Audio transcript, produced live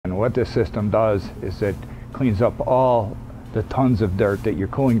what this system does is it cleans up all the tons of dirt that your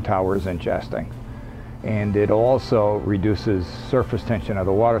cooling tower is ingesting. And it also reduces surface tension of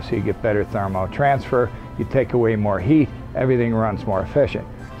the water, so you get better thermal transfer, you take away more heat, everything runs more efficient.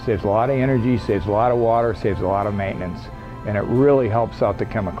 Saves a lot of energy, saves a lot of water, saves a lot of maintenance, and it really helps out the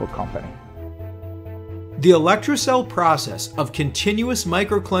chemical company. The Electrocell process of continuous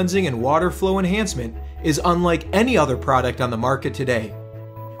micro-cleansing and water flow enhancement is unlike any other product on the market today.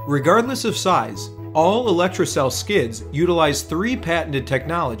 Regardless of size, all Electrocell skids utilize 3 patented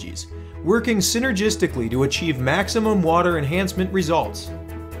technologies, working synergistically to achieve maximum water enhancement results.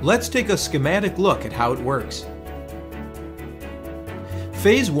 Let's take a schematic look at how it works.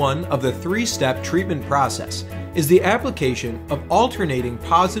 Phase 1 of the 3-step treatment process is the application of alternating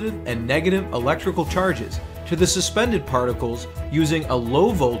positive and negative electrical charges to the suspended particles using a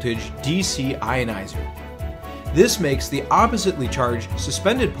low-voltage DC ionizer. This makes the oppositely charged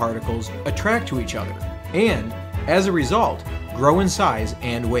suspended particles attract to each other and, as a result, grow in size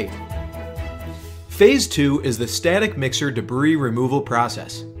and weight. Phase 2 is the static mixer debris removal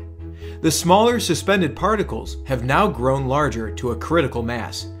process. The smaller suspended particles have now grown larger to a critical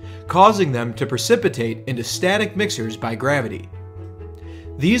mass, causing them to precipitate into static mixers by gravity.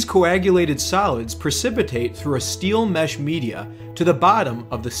 These coagulated solids precipitate through a steel mesh media to the bottom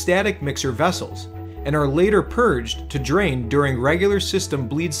of the static mixer vessels and are later purged to drain during regular system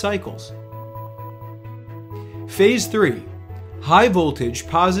bleed cycles. Phase 3. High voltage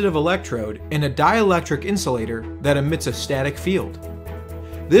positive electrode in a dielectric insulator that emits a static field.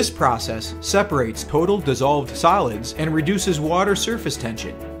 This process separates total dissolved solids and reduces water surface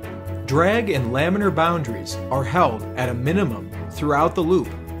tension. Drag and laminar boundaries are held at a minimum throughout the loop,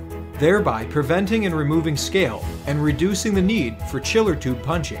 thereby preventing and removing scale and reducing the need for chiller tube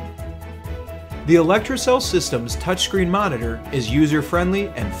punching. The Electrocell Systems touchscreen monitor is user-friendly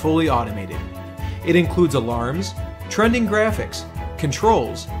and fully automated. It includes alarms, trending graphics,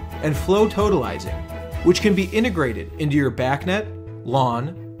 controls, and flow totalizing, which can be integrated into your BACnet,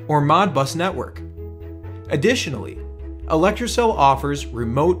 LAN, or Modbus network. Additionally, Electrocell offers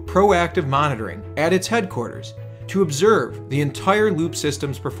remote proactive monitoring at its headquarters to observe the entire loop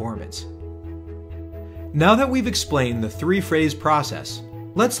system's performance. Now that we've explained the 3-phase process,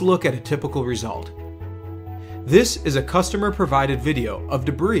 let's look at a typical result. This is a customer-provided video of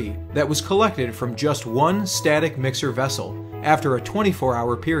debris that was collected from just one static mixer vessel after a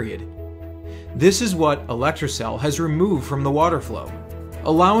 24-hour period. This is what Electrocell has removed from the water flow,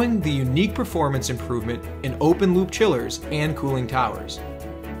 allowing the unique performance improvement in open-loop chillers and cooling towers.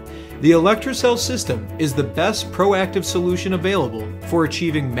 The Electrocell system is the best proactive solution available for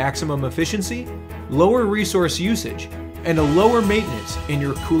achieving maximum efficiency, lower resource usage, and a lower maintenance in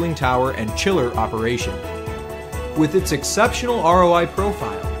your cooling tower and chiller operation. With its exceptional ROI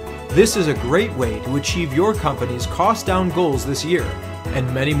profile, this is a great way to achieve your company's cost down goals this year,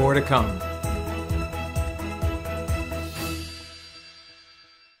 and many more to come.